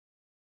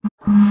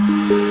The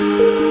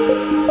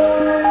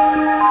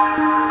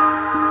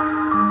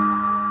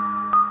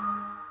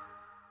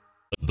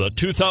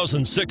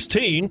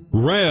 2016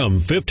 Ram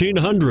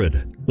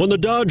 1500. When the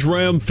Dodge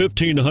Ram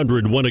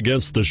 1500 went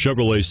against the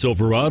Chevrolet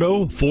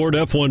Silverado, Ford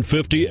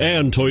F-150,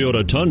 and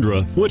Toyota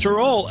Tundra, which are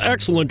all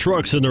excellent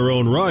trucks in their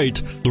own right,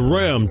 the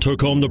Ram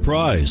took home the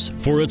prize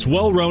for its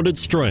well-rounded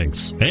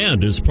strengths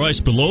and is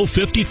priced below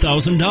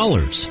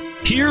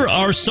 $50,000. Here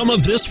are some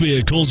of this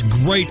vehicle's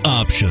great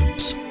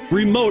options: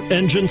 remote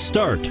engine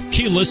start,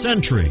 keyless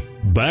entry,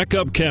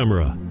 backup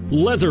camera,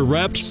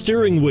 leather-wrapped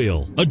steering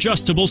wheel,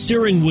 adjustable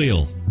steering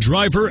wheel,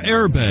 driver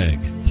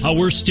airbag,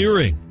 power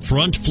steering,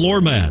 front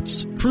floor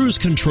mats, cruise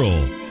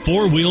control,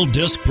 four-wheel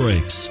disc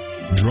brakes.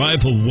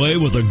 Drive away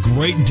with a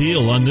great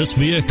deal on this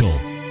vehicle.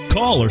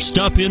 Call or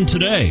stop in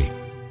today.